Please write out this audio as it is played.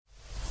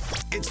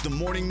It's the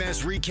Morning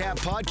Mess Recap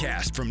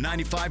Podcast from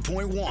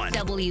 95.1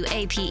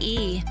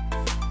 WAPE.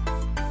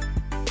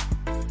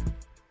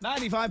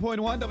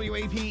 95.1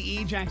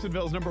 WAPE,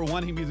 Jacksonville's number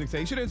one hit music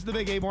station. It's the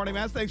Big A Morning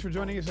Mess. Thanks for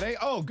joining us today.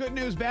 Oh, good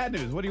news, bad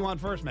news. What do you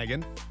want first,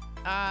 Megan?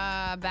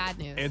 Bad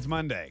news. It's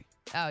Monday.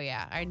 Oh,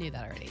 yeah. I knew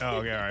that already. Oh,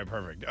 okay. All right.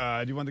 Perfect.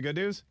 Do you want the good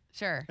news?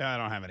 Sure. I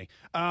don't have any.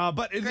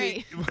 But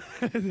Great.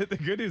 The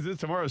good news is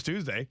tomorrow's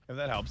Tuesday, if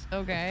that helps.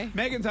 Okay.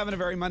 Megan's having a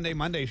very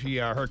Monday. She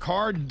her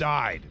car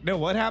died. No,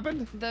 what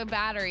happened? The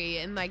battery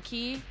in my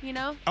key, you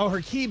know? Oh, her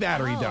key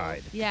battery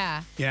died.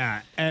 Yeah.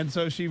 Yeah. And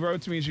so she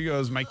wrote to me. She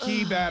goes, my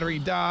key battery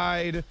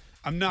died.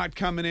 I'm not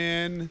coming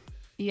in.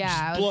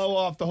 Yeah. Just blow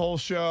off the whole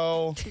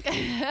show.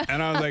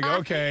 And I was like,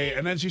 okay.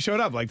 And then she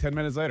showed up like 10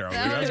 minutes later. I was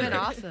That like, would have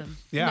 "That's been great." awesome.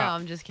 Yeah. No,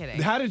 I'm just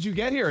kidding. How did you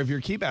get here if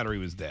your key battery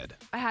was dead?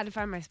 I had to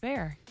find my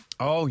spare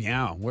Oh,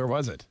 yeah. Where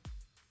was it?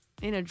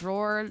 in a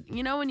drawer.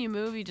 You know, when you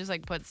move, you just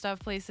like put stuff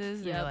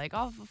places and Yep. you're like,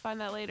 oh, we'll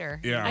find that later.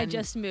 Yeah. I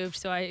just moved,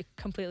 so I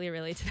completely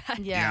relate to that.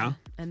 Yeah.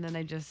 And then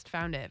I just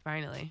found it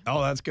finally.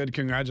 Oh, that's good.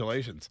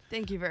 Congratulations.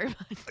 Thank you very much.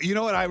 You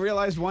know what I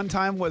realized one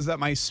time was that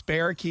my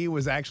spare key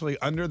was actually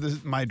under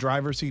my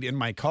driver's seat in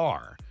my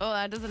car. Oh,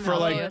 that doesn't For help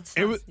like you.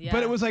 it was, yeah.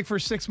 but it was like for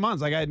 6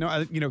 months. Like I had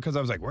no, because I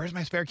was like, "Where's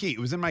my spare key?" It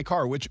was in my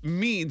car, which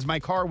means my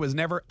car was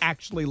never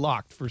actually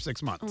locked for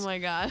 6 months Oh, my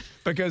God.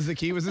 because the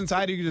key was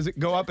inside. You could just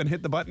go up and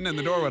hit the button, and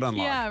the door would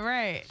unlock. Yeah,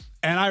 right.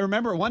 And I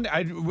remember one day,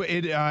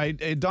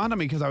 it dawned on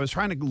me because I was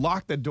trying to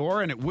lock the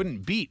door and it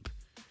wouldn't beep,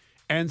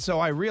 and so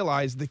I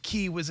realized the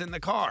key was in the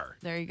car.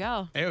 There you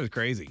go. It was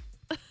crazy.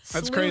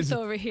 That's Sleuth crazy.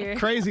 over here.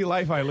 Crazy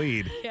life I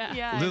lead. Yeah.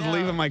 Yeah. Just I know.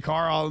 leaving my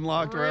car all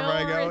unlocked wherever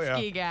I go. Real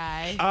risky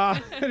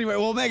guy. Anyway,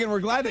 well, Megan, we're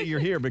glad that you're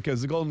here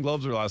because the Golden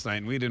Globes were last night,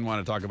 and we didn't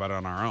want to talk about it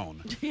on our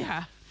own.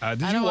 Yeah.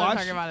 Did I you don't want watch?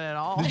 to talk about it at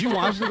all. Did you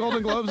watch the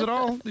Golden Globes at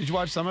all? Did you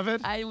watch some of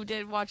it? I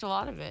did watch a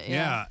lot of it.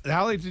 Yeah.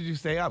 How late did you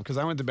stay up? Because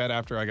I went to bed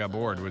after I got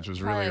bored, which was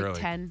Probably really like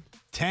early. 10.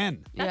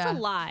 10. That's Yeah. a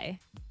lie.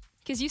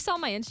 Because you saw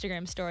my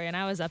Instagram story and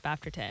I was up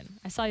after 10.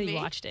 I saw you Me?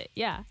 watched it.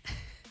 Yeah.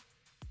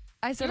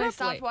 I said You're I up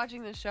stopped late.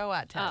 watching the show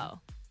at 10. Oh.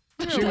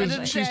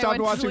 She stopped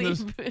watching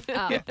this.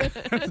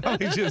 Oh.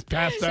 She just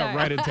passed out Sorry.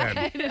 right at 10.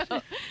 I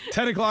know.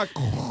 10 o'clock.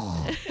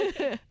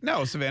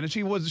 No, Savannah,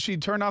 she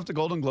turned off the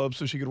Golden Globes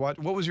so she could watch.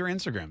 What was your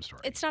Instagram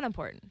story? It's not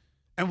important.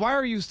 And why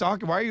are you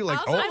stalking? Why are you like,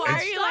 Also, why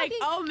are you like,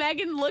 oh,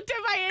 Megan looked at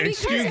my Instagram?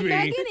 Excuse me.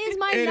 Megan is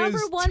my It number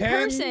is one 10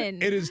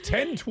 person. It is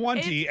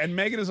 10:20, and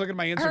Megan is looking at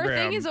my Instagram. Her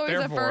thing is always the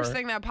Therefore, first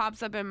thing that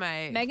pops up in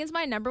my... Megan's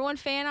my number one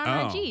fan on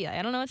Oh. IG.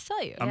 I don't know what to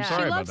tell you. I'm Yeah.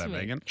 sorry She about loves that, me.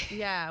 Megan.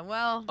 Yeah,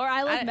 well... Or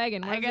I like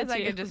Megan. I One of guess the I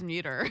two. could just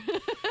mute her.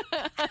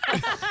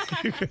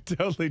 You could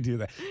totally do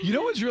that. You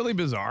know what's really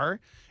bizarre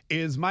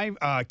is my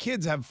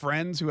kids have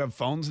friends who have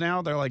phones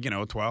now. They're like,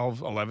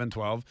 12, 11,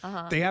 12.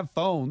 They have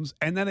phones,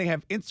 and then they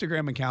have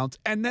Instagram accounts,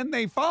 and then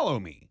they follow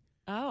me.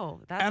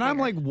 Oh, that's And I'm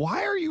weird. like,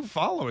 why are you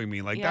following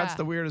me? Like, that's Yeah.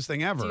 the weirdest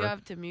thing ever. Do you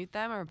have to mute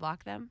them or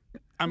block them?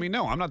 I mean,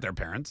 no, I'm not their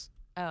parents.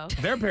 Oh.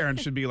 Their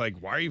parents should be like,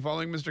 why are you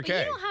following Mr. But K?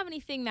 you don't have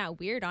anything that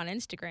weird on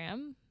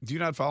Instagram. Do you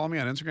not follow me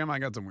on Instagram? I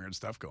got some weird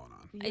stuff going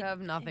on. You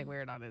have nothing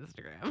weird on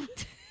Instagram.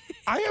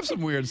 I have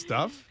some weird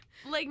stuff.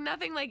 Like,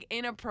 nothing, like,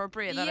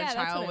 inappropriate that Yeah, a that's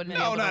child what I would be meant.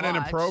 No, able to not watch.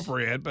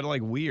 inappropriate, but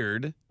like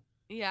weird.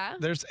 Yeah?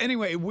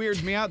 Anyway, it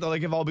weirds me out though.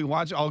 Like if I'll be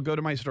watching, I'll go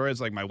to my stories.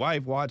 Like my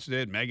wife watched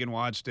it, Megan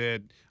watched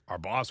it, our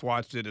boss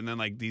watched it, and then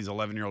like these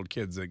 11-year-old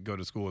kids that go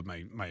to school with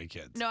my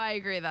kids. No, I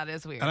agree. That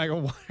is weird. And I go,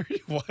 why are you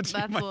watching?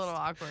 That's my a little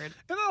awkward. Isn't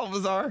that a little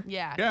bizarre?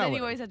 Yeah. Yeah. Then you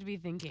whatever. always have to be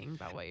thinking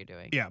about what you're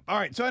doing. Yeah. All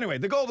right. So anyway,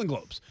 the Golden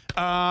Globes.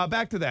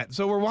 Back to that.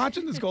 So we're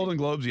watching this Golden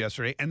Globes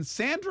yesterday, and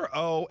Sandra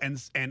Oh and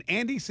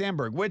Andy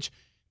Samberg, which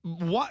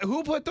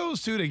who put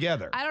those two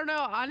together? I don't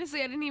know.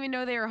 Honestly, I didn't even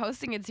know they were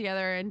hosting it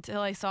together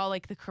until I saw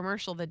like the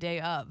commercial the day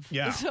of.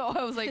 Yeah. So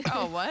I was like,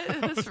 oh, what?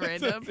 That's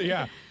random.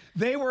 Yeah.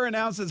 They were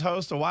announced as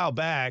hosts a while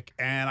back,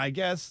 and I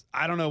guess,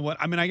 I don't know what,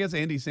 I mean, I guess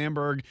Andy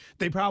Samberg,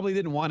 they probably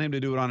didn't want him to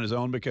do it on his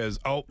own because,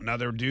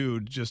 another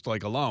dude just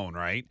like alone,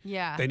 right?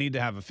 Yeah. They need to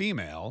have a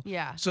female.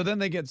 Yeah. So then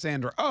they get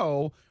Sandra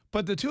Oh,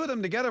 but the two of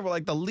them together were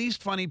like the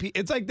least funny people.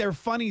 It's like they're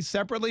funny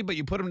separately, but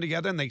you put them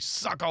together and they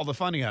suck all the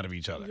funny out of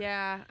each other.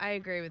 Yeah, I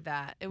agree with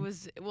that. It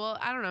was, well,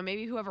 I don't know.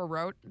 Maybe whoever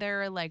wrote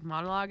their like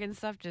monologue and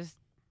stuff just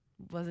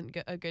wasn't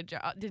a good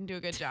job. Didn't do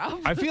a good job.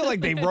 I feel like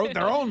they wrote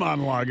their own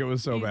monologue. It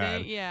was so You bad.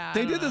 think? Yeah, I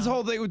They don't did this know.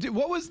 whole thing.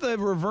 What was the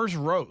reverse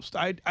roast?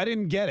 I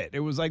didn't get it. It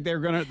was like they're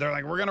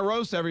like, we're gonna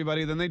roast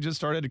everybody. Then they just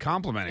started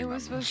complimenting It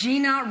was them. supposed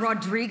Gina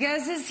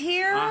Rodriguez is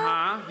here.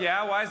 Uh-huh.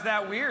 Yeah, why is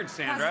that weird, Because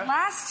Sandra?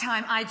 last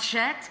time I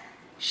checked,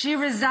 she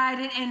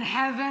resided in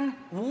heaven.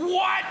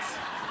 What?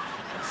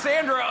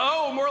 Sandra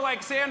Oh, more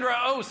like Sandra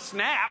Oh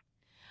snap.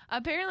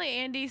 Apparently,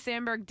 Andy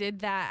Samberg did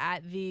that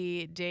at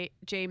the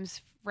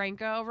James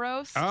Franco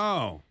roast.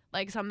 Oh.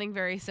 Like something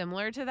very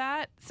similar to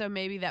that. So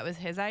maybe that was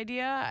his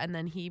idea, and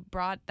then he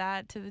brought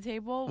that to the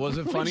table. Was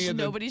it funny which at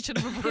the- nobody should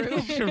have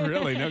approved.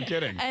 Really? No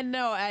kidding. And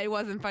no, it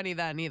wasn't funny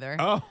then either.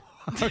 Oh.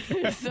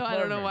 Okay. So I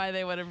don't know why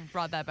they would have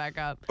brought that back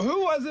up.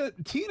 Who was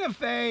it? Tina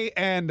Fey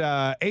and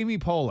Amy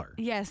Poehler.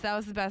 Yes, that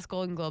was the best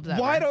Golden Globes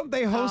ever. Why don't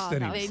they host Oh, it that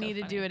anymore? was They so need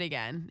to funny. do it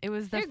again? It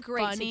was the They're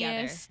great together.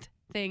 funniest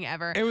thing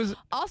ever. It was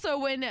also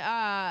when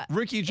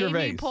Ricky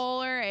Gervais. Amy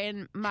Poehler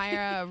and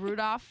Maya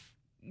Rudolph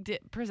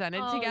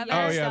presented together.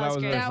 Oh yeah, that was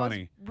great. really That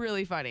funny. was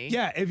really funny.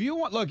 Yeah, if you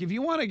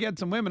want to get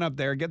some women up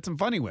there, get some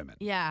funny women.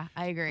 Yeah,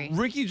 I agree.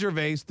 Ricky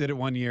Gervais did it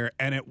one year,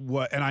 and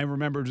I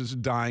remember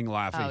just dying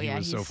laughing. Oh yeah, he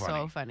was he's so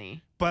funny. so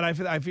funny. But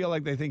I feel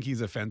like they think he's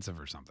offensive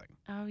or something.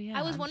 Oh yeah.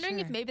 I was I'm wondering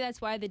if sure. maybe that's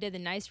why they did the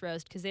nice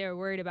roast, because they were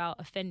worried about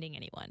offending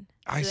anyone.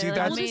 I So see they're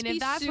that. I We'll mean, just if be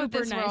that's what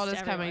this super world nice is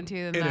to coming to,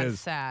 then It that's is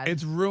sad.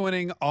 It's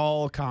ruining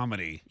all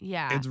comedy.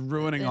 yeah. It's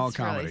ruining all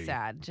comedy. It's really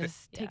sad.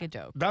 Just take a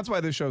joke. That's why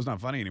this show's not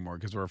funny anymore,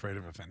 because we're afraid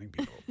of offending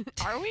people.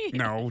 Are we?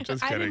 No,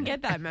 just I kidding. didn't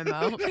get that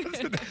memo.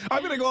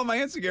 I'm gonna go on my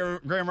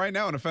Instagram right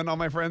now and offend all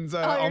my friends,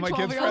 your all my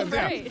kids' 12-year-old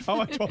friends, friends. all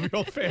my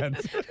 12-year-old fans.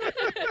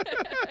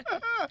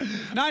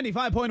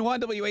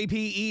 95.1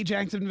 WAPE,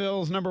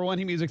 Jacksonville's #1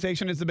 hit music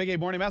station. It's the Big A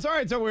Morning Mass. All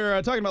right, so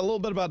we're talking about a little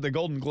bit about the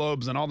Golden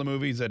Globes and all the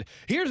movies. And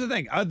here's the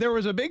thing: there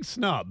was a big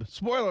snub.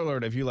 Spoiler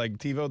alert! If you like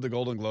TiVo'd the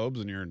Golden Globes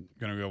and you're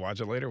gonna go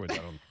watch it later, which I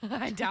don't.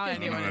 I doubt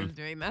anyone is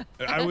doing that.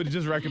 I would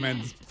just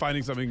recommend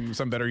finding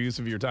some better use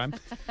of your time.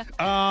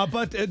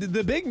 But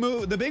the big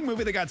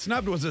movie that got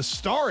snubbed was A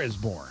Star Is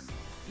Born,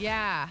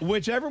 Yeah.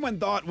 which everyone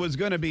thought was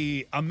going to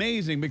be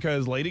amazing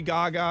because Lady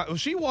Gaga,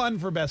 she won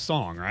for best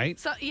song, right?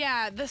 So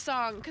yeah, the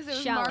song because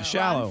it was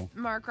Shallow.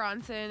 Mark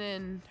Ronson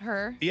and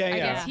her. Yeah, I yeah.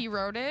 guess he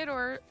wrote it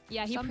or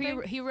Yeah,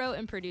 something. he wrote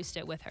and produced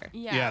it with her.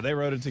 Yeah. They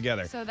wrote it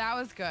together. So that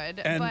was good,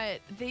 And-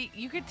 but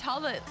you could tell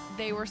that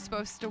they were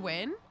supposed to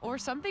win or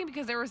something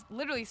because they were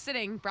literally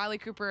sitting. Bradley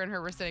Cooper and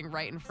her were sitting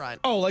right in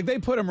front. Oh, like they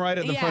put him right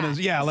at the front. Like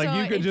So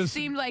you could it just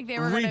seemed like they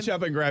were reach gonna,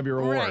 up and grab your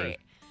award. Right.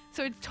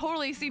 So it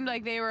totally seemed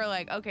like they were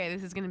like, okay,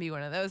 this is going to be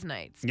one of those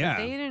nights. But Yeah.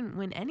 they didn't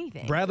win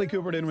anything. Bradley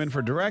Cooper didn't win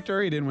for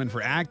director. He didn't win for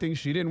acting.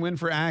 She didn't win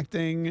for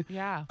acting.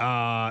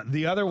 Yeah.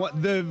 The other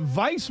one, the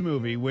Vice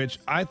movie, which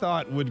I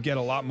thought would get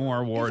a lot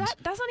more awards.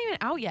 That's not even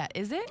out yet,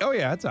 is it? Oh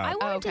yeah, it's out. I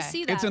wanted to okay.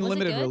 see that. It's in Was it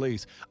limited good?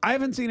 release. I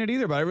haven't seen it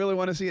either, but I really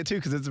want to see it too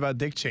because it's about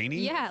Dick Cheney.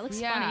 Yeah, it looks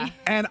Yeah. funny.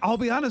 And I'll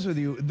be honest with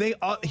you,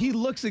 he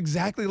looks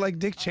exactly like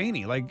Dick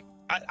Cheney. Like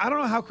I don't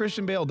know how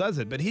Christian Bale does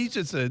it, but he's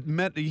just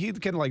he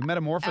can like I was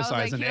metamorphosize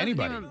like, into he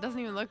anybody. doesn't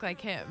even look like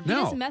him. He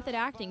No. does method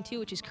acting too,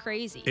 which is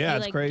crazy. Yeah, he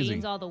it's like crazy.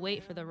 gains all the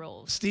weight for the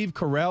roles. Steve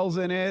Carell's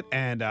in it,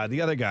 and the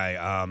other guy,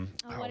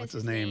 what what's is his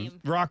his name? name?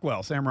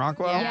 Rockwell, Sam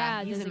Rockwell.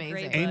 Yeah, he's does a great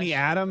amazing. job. Amy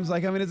Adams.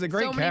 Like, I mean, it's a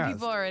great so cast. many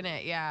people are in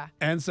it, yeah.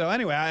 And so,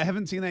 anyway, I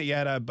haven't seen that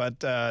yet,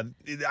 but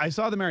I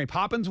saw the Mary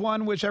Poppins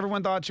one, which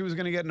everyone thought she was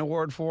going to get an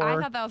award for.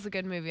 I thought that was a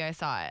good movie. I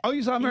saw it. Oh,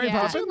 you saw Mary yeah,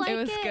 Poppins? Did you like it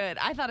was it? good.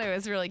 I thought it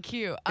was really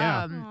cute.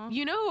 Yeah.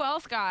 You know who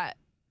else got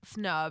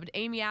snubbed?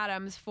 Amy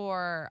Adams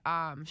for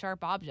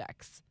Sharp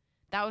Objects.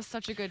 That was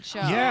such a good show.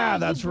 Yeah, You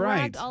that's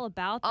bragged right. all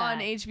about that. On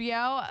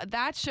HBO,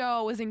 that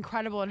show was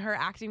incredible, and her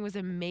acting was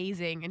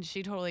amazing. And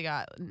she totally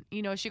got,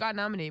 she got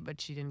nominated, but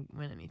she didn't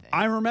win anything.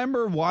 I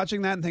remember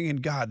watching that and thinking,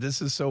 God,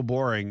 this is so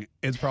boring.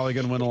 It's probably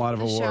going to win a lot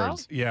of The show?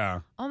 awards. Yeah.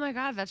 Oh my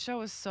God, that show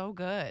was so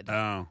good.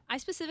 Oh. I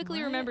specifically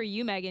What? remember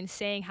you, Megan,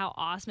 saying how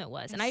awesome it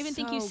was, and I even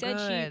think you So said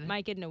good. she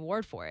might get an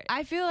award for it.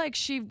 I feel like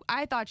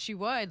I thought she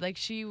would. Like,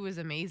 she was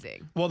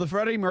amazing. Well, the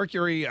Freddie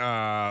Mercury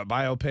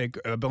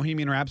biopic,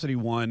 Bohemian Rhapsody,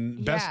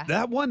 won Yeah.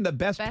 that won the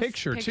best Best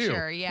picture too.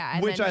 yeah.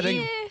 And Which then I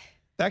think Eh,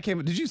 that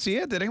came. Did you see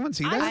it? Did anyone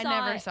see that? I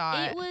never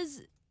saw it. It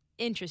was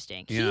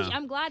interesting. Yeah.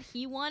 I'm glad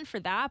he won for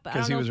that, but I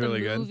 'Cause don't he know was if the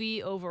really good.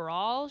 movie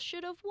overall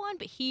should have won,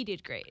 but he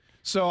did great.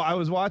 So I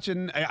was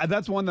watching.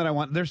 That's one that I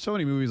want. There's so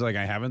many movies like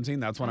I haven't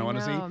seen. That's one I want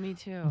to see. know, me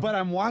too. But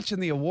I'm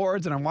watching the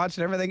awards and I'm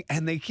watching everything,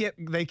 and they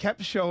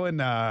kept showing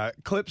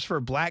clips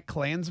for Black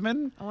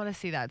Klansman. I want to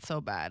see that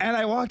so bad. And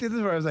I walked into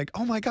this where I was like,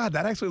 oh my God,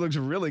 that actually looks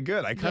really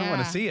good. I kind of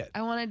want to see it.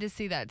 I wanted to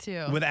see that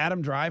too. With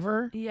Adam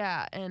Driver.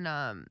 Yeah,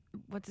 and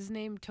what's his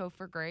name?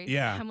 Topher Grace. I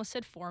Yeah. almost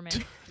said Foreman.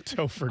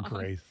 Topher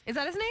Grace. Is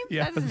that his name?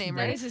 Yeah, That's his name,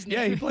 That right? is his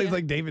Yeah, name. he plays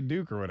like David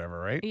Duke or whatever,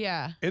 right?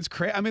 Yeah, It's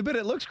crazy. I mean, but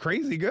it looks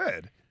crazy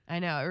good. I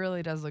know. It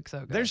really does look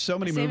so good. There's so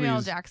many Samuel L.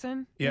 movies.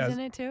 Jackson Yes. is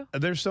in it too.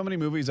 There's so many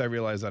movies I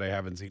realize that I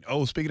haven't seen.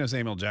 Oh, speaking of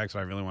Samuel Jackson,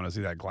 I really want to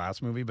see that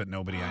Glass movie, but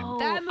nobody I Oh,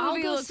 That I'll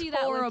movie go looks see that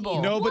with you.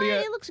 horrible. Nobody-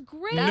 What? It looks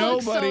great. That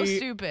looks so Nobody-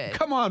 stupid.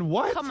 Come on,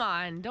 what? Come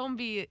on, don't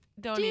Dude,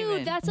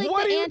 even. that's like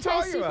What are the you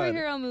talking about?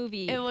 anti-superhero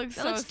movie. It looks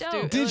That so looks dope.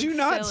 stupid. It Did you looks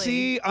not silly.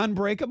 see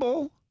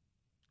Unbreakable?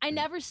 I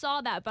never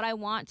saw that, but I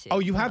want to. Oh,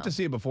 you have to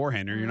see it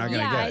beforehand or you're not going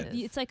to Yeah, get it.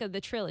 it's like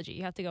the trilogy.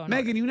 You have to go in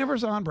Megan, order. you never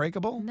saw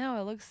Unbreakable?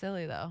 No, it looks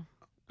silly though.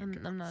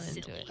 I'm not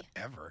into Silly. it.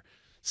 Ever.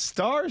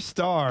 Star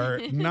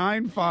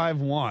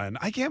 951.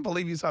 I can't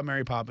believe you saw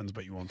Mary Poppins,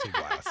 but you won't see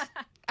Glass.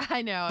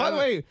 I know. By the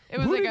way, it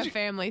was who like did a you-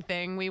 family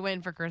thing. We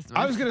went for Christmas.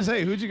 I was going to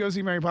say, who'd you go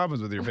see Mary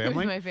Poppins with your With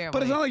family? my family.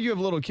 But it's not like you have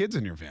little kids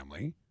in your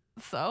family.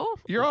 So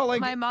You're all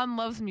like, my mom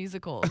loves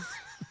musicals,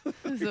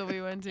 so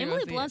we went to go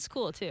Emily see Blunt's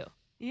cool too. it.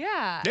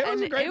 Yeah, It was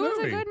and a great it was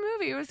movie. a good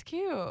movie. It was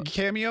cute.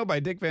 cameo by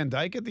Dick Van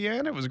Dyke at the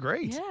end. It was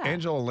great. Yeah.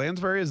 Angela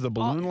Lansbury is the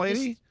balloon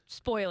lady. Just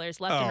spoilers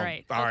left and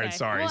right. All right, Okay.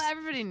 sorry. Well,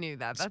 everybody knew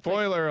that. That's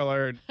Spoiler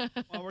alert.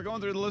 Well, we're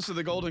going through the list of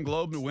the Golden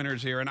Globe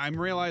winners here, and I'm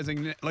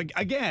realizing, like,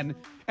 again,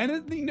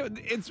 and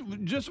it's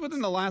just within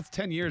the last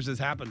 10 years this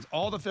happens.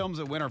 All the films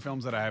that win are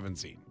films that I haven't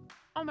seen.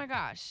 Oh my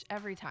gosh,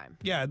 every time.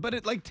 Yeah,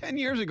 but like 10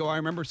 years ago, I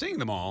remember seeing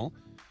them all.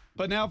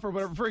 But now,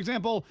 for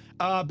example,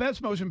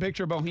 Best Motion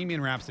Picture,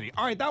 Bohemian Rhapsody.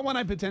 All right, that one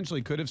I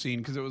potentially could have seen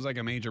because it was like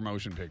a major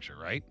motion picture,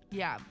 right?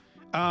 Yeah.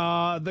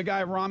 The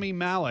guy Rami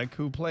Malek,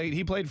 who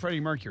played Freddie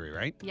Mercury,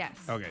 right? Yes.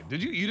 Okay.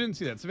 You didn't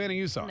see that? Savannah,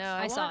 you saw it. No,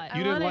 I saw it. I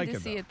You didn't wanted like to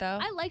it, see though. it though.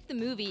 I liked the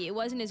movie. It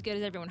wasn't as good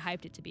as everyone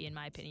hyped it to be, in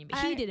my opinion, but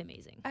he did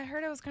amazing. I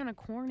heard it was kind of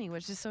corny,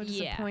 which is so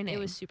Yeah, disappointing. it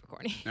was super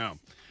corny. No.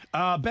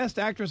 Best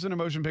Actress in a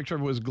Motion Picture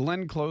was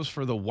Glenn Close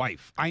for The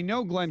Wife. I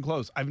know Glenn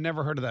Close. I've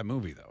never heard of that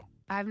movie, though.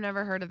 I've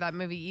never heard of that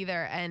movie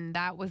either, and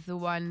that was the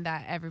one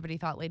that everybody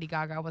thought Lady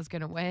Gaga was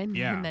going to win,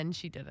 Yeah. and then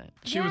she didn't.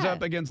 She was Yeah.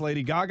 up against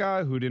Lady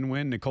Gaga, who didn't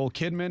win. Nicole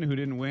Kidman, who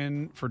didn't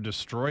win for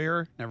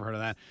Destroyer. Never heard of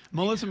that.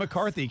 Melissa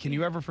McCarthy, Can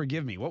You Ever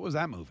Forgive Me? What was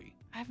that movie?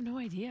 I have no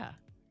idea.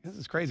 This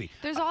is crazy.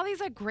 There's all these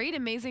like great,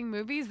 amazing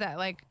movies that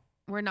like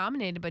were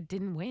nominated but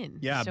didn't win.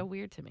 Yeah. It's so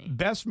weird to me.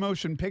 Best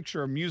Motion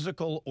Picture,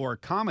 Musical, or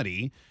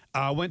Comedy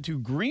went to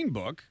Green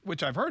Book,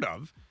 which I've heard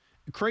of.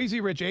 Crazy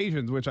Rich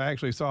Asians, which I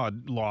actually saw,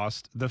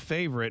 lost. The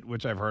Favorite,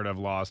 which I've heard of,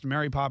 lost.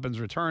 Mary Poppins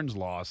Returns,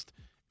 lost.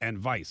 And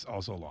Vice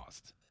also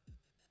lost.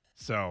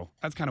 So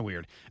that's kind of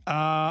weird.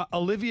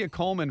 Olivia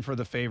Colman for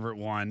The Favorite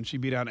won. She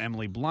beat out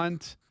Emily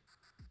Blunt.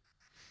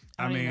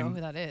 I don't even know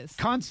who that is.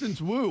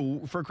 Constance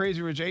Wu for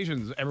Crazy Rich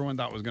Asians, everyone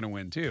thought was going to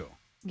win too.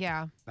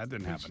 Yeah. That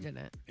didn't She happen.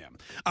 didn't. Yeah.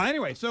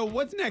 Anyway, so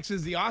what's next?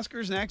 Is the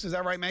Oscars next? Is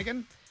that right,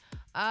 Megan?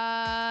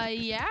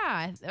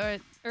 Yeah.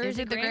 Or is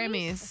it the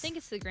Grammys? I think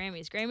it's the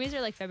Grammys. Grammys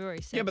are like February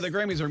 6th. Yeah, but the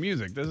Grammys are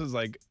music. This is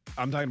like,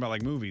 I'm talking about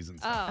like movies and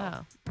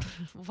stuff. Oh.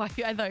 Why?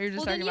 I thought you were just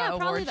Well, talking then, yeah, about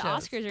probably award the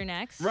shows. Oscars are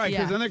next. Right,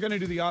 because Yeah. then they're going to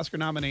do the Oscar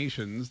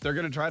nominations. They're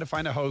going to try to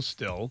find a host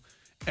still,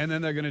 and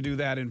then they're going to do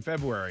that in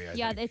February, I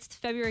Yeah, think. it's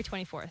February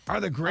 24th. Are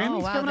the Grammys Oh,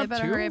 wow. coming They up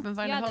better too? hurry up and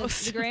find Yeah, a the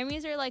host.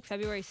 Grammys are like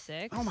February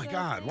 6th. Oh my I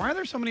God. think. Why are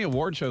there so many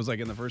award shows like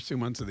in the first 2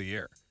 months of the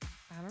year?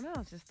 I don't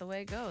know. It's just the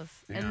way it goes.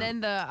 Yeah. And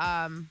then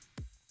the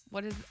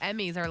what is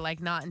Emmys are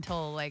like not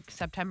until like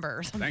September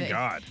or something. Thank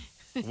God.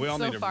 We all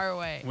so need a, far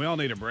away. We all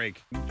need a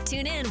break.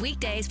 Tune in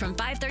weekdays from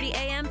 5:30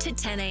 a.m. to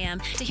 10 a.m.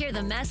 to hear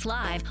the mess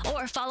live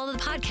or follow the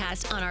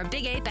podcast on our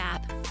Big Ape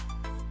app.